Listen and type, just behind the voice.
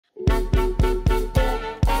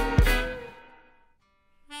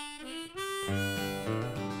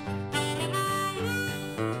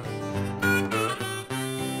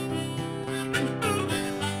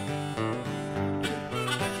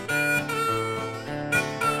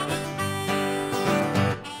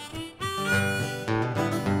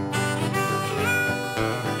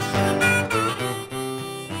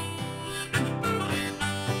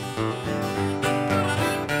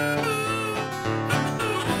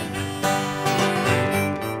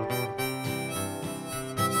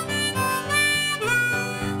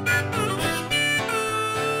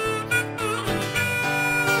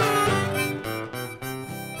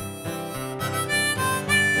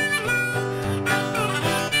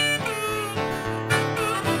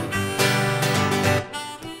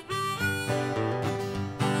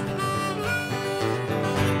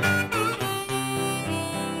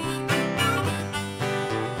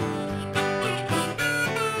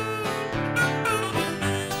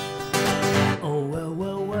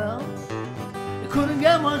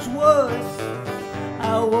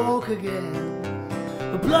again,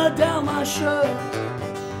 the blood down my shirt.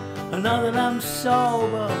 And now that I'm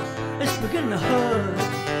sober, it's beginning to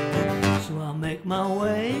hurt. So I'll make my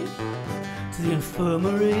way to the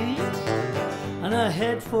infirmary, and I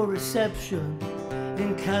head for reception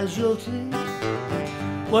in casualty,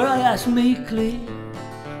 where I ask meekly,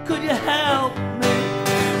 could you help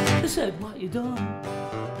me? They said, what you done?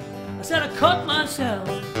 I said, I cut myself.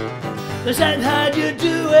 They said, how'd you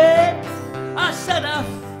do it? I said, I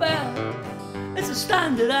fell. It's a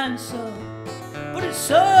standard answer, but it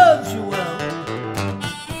serves you well.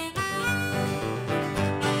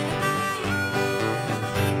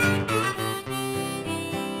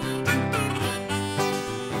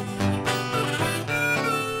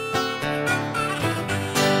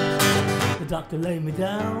 The doctor laid me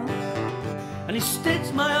down and he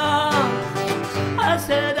stitched my arm. I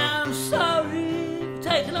said, I'm sorry for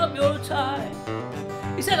taking up your time.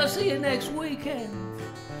 He said, I'll see you next weekend.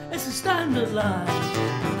 It's a standard line.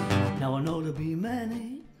 Now I know there'll be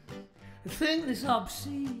many who think this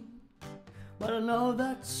obscene, but I know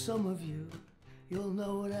that some of you, you'll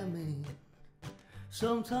know what I mean.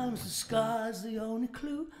 Sometimes the sky's the only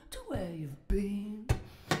clue to where you've been.